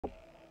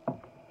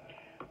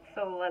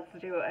So let's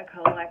do a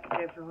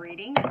collective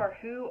reading for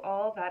who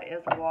all that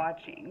is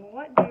watching.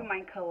 What do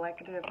my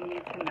collective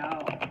need to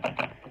know?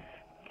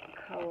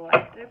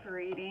 Collective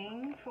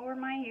reading for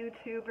my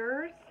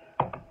YouTubers.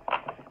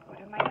 What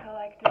do my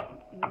collective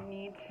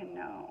need to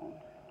know?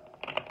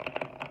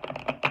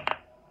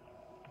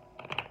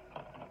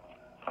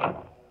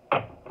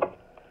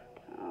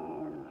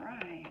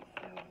 Alright,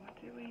 so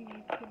what do we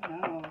need to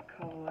know,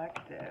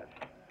 collective?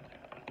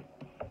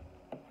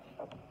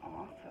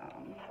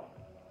 Awesome.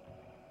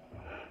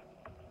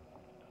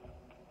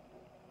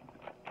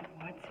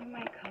 What do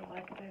my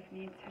collective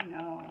need to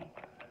know?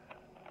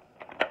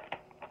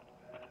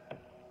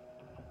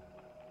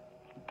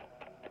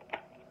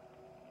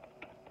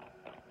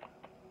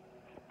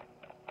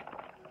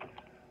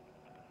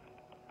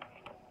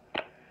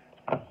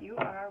 If you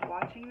are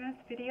watching this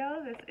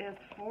video, this is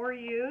for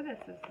you.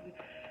 This is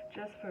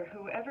just for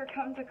whoever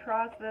comes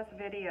across this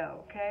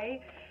video,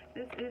 okay?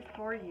 This is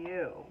for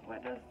you.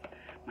 What does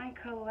my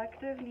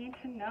collective need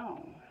to know?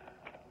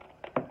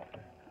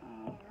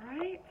 All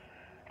right.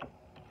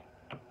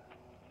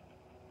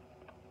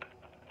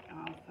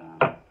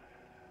 Awesome.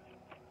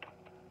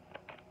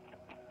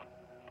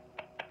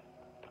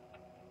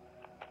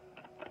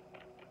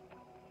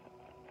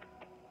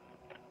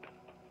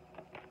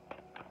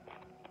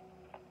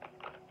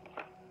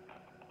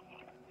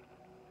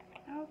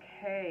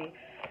 Okay,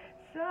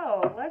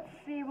 so let's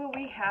see what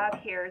we have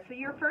here. So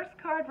your first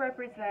card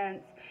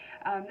represents,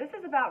 this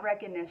is about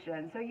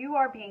recognition. So you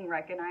are being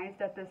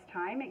recognized at this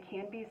time. It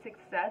can be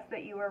success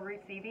that you are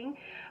receiving,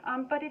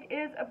 but it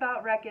is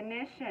about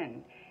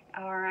recognition.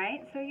 All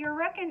right, so you're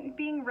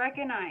being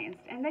recognized.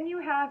 And then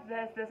you have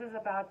this is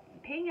about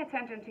paying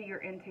attention to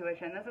your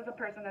intuition. This is a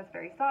person that's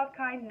very soft,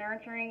 kind,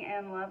 nurturing,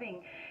 and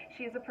loving.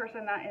 She is a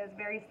person that is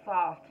very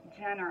soft,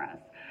 generous,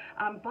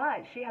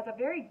 but she has a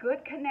very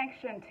good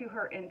connection to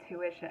her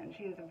intuition.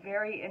 She is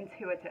very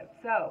intuitive.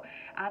 So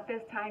at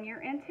this time,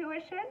 your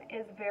intuition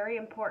is very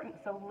important,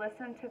 so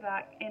listen to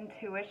that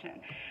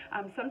intuition.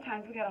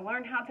 Sometimes we got to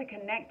learn how to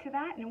connect to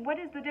that, and what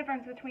is the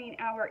difference between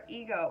our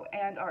ego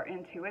and our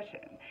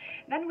intuition.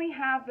 Then we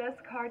have this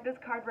card. This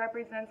card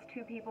represents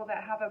two people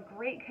that have a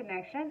great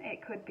connection.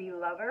 It could be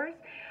lovers,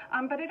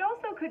 but it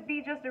also could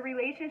be just a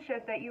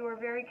relationship that you are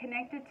very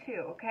connected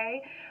to,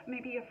 okay?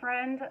 Maybe a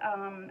friend,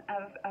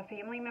 a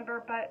family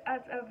member, but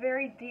a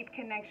very deep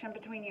connection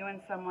between you and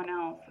someone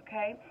else,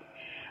 okay?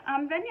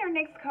 Then your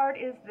next card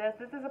is this.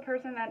 This is a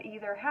person that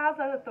either has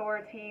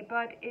authority,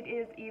 but it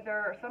is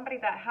either somebody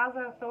that has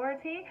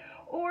authority,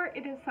 or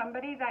it is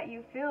somebody that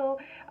you feel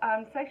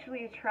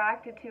sexually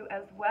attracted to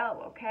as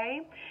well,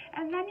 okay?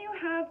 And then you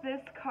have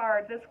this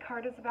card. This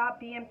card is about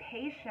being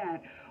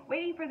patient,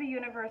 waiting for the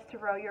universe to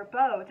row your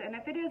boat. And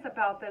if it is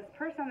about this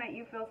person that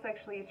you feel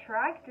sexually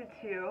attracted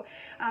to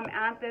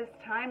at this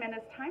time, and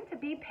it's time to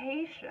be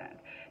patient.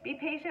 Be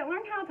patient.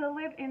 Learn how to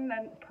live in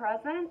the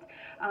present.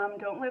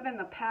 Don't live in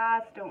the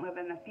past. Don't live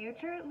in the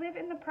future. Live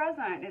in the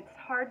present. It's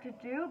hard to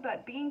do,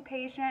 but being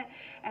patient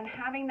and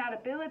having that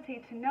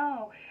ability to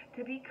know,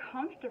 to be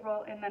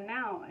comfortable in the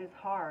now is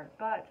hard,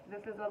 but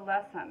this is a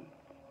lesson.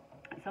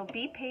 So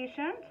be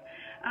patient.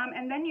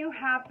 And then you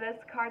have this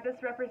card. This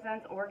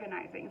represents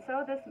organizing.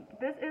 So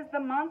this is the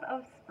month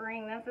of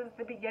spring. This is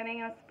the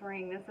beginning of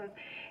spring. This is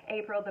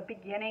April, the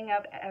beginning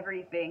of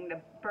everything, the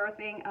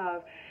birthing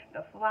of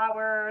the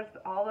flowers.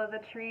 All of the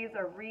trees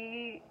are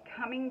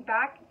coming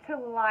back to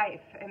life.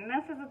 And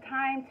this is a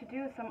time to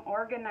do some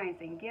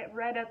organizing. Get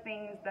rid of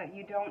things that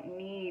you don't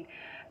need.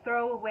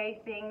 Throw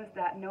away things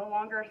that no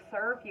longer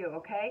serve you,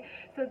 okay?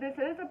 So this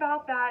is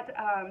about that,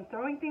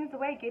 throwing things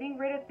away, getting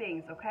rid of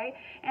things, okay?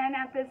 And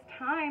at this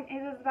time,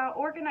 it is about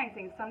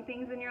organizing. Some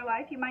things in your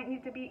life you might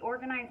need to be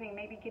organizing,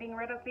 maybe getting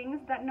rid of things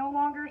that no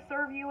longer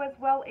serve you as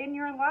well in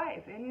your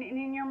life, and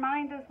in your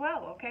mind as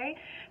well, okay?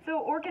 So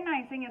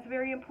organizing is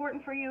very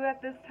important for you at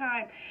this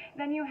time.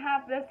 Then you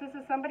have this is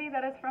somebody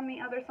that is from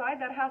the other side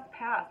that has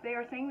passed. They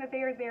are saying that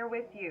they are there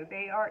with you.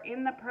 They are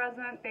in the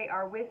present. They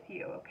are with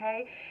you,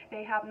 okay?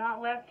 They have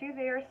not left you.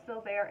 They are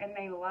still there, and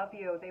they love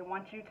you. They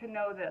want you to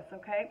know this,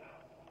 okay?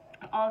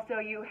 Also,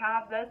 you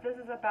have this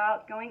is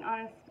about going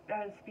on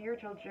a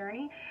spiritual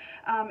journey.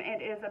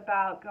 It is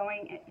about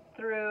going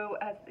through,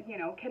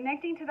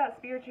 connecting to that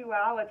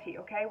spirituality,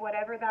 okay,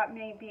 whatever that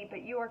may be,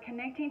 but you are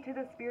connecting to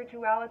the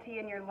spirituality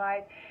in your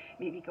life,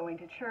 maybe going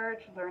to church,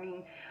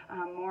 learning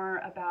more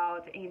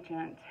about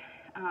ancient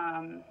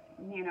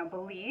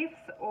beliefs,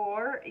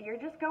 or you're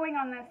just going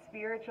on this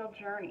spiritual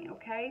journey,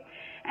 okay?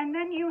 And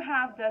then you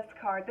have this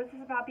card. This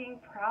is about being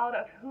proud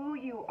of who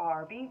you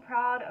are, being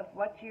proud of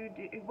what you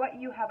do, what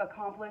you have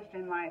accomplished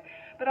in life.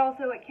 But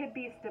also it could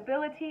be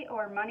stability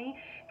or money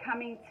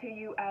coming to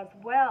you as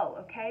well,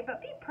 okay?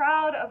 But be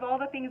proud of all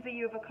the things that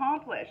you've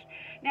accomplished.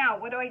 Now,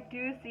 what I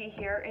do see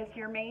here is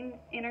your main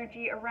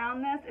energy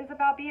around this is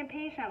about being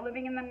patient,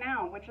 living in the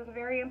now, which is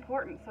very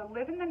important. So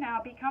live in the now,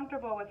 be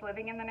comfortable with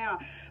living in the now,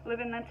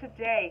 live in the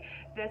today.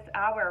 this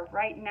hour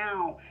right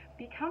now.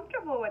 Be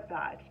comfortable with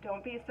that.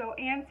 Don't be so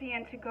antsy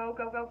and to go,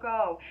 go, go,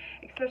 go.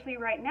 Especially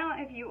right now,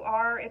 if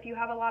you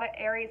have a lot of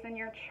Aries in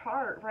your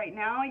chart right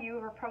now, you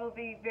are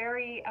probably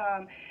very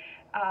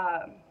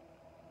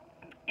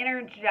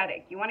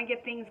energetic. You want to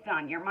get things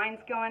done. Your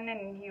mind's going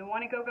and you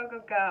want to go, go,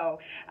 go, go.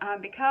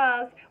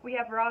 Because we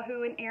have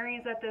Rahu and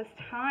Aries at this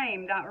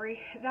time.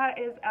 That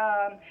is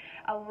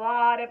a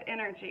lot of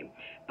energy.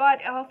 But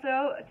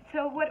also,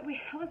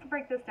 let's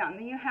break this down.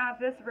 Then you have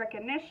this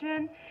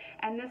recognition,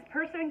 and this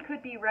person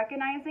could be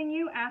recognizing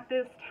you at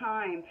this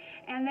time.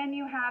 And then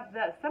you have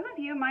this. Some of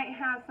you might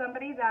have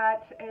somebody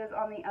that is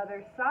on the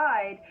other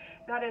side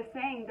that is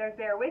saying they're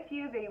there with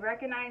you, they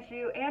recognize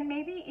you, and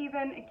maybe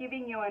even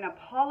giving you an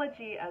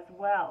apology as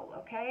well,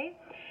 okay?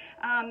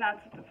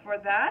 That's for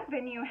that.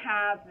 Then you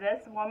have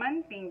this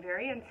woman being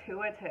very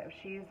intuitive.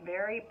 She's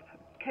very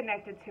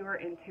connected to her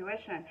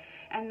intuition,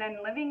 and then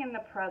living in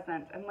the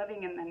present and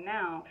living in the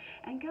now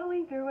and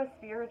going through a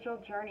spiritual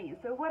journey.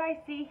 So what I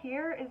see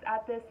here is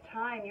at this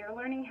time you're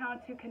learning how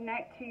to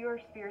connect to your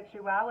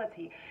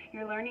spirituality.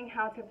 You're learning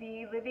how to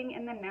be living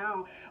in the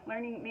now,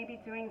 learning, maybe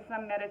doing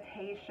some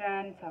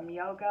meditation, some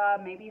yoga,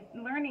 maybe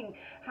learning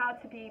how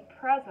to be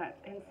present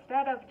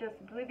instead of just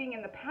living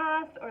in the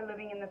past or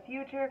living in the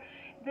future.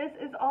 This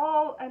is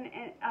all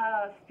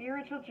a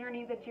spiritual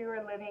journey that you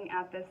are living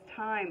at this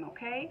time,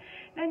 okay?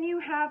 Then you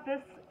have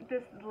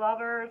this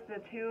lover,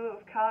 the Two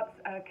of Cups,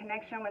 a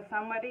connection with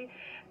somebody,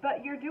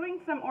 but you're doing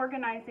some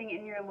organizing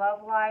in your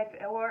love life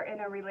or in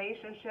a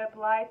relationship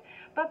life,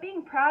 but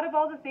being proud of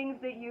all the things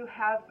that you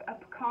have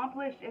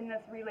accomplished in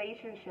this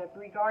relationship,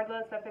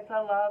 regardless if it's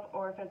a love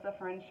or if it's a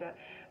friendship.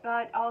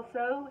 But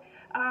also,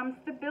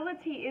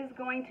 stability is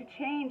going to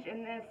change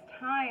in this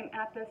time,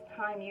 at this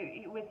time,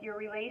 with your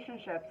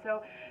relationship.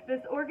 So this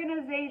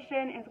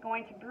organization is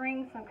going to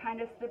bring some kind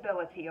of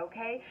stability,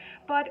 okay?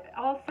 But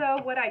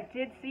also, what I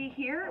did see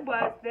here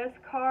was this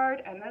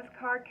card and this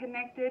card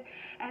connected,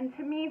 and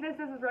to me this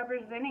is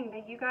representing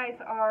that you guys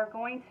are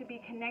going to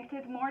be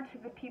connected more to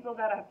the people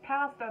that have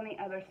passed on the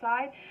other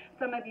side.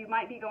 Some of you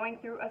might be going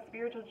through a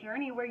spiritual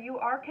journey where you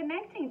are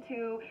connecting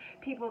to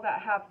people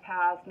that have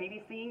passed,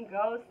 maybe seeing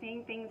ghosts,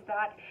 seeing things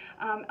that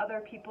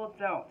other people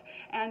don't.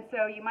 And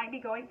so you might be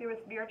going through a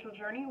spiritual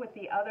journey with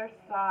the other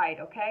side,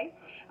 okay?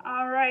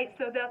 All right,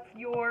 so that's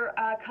your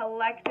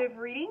collective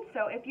reading.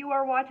 So if you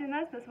are watching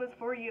this was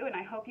for you, and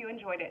I hope you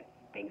enjoyed it.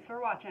 Thanks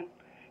for watching.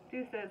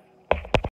 Deuces.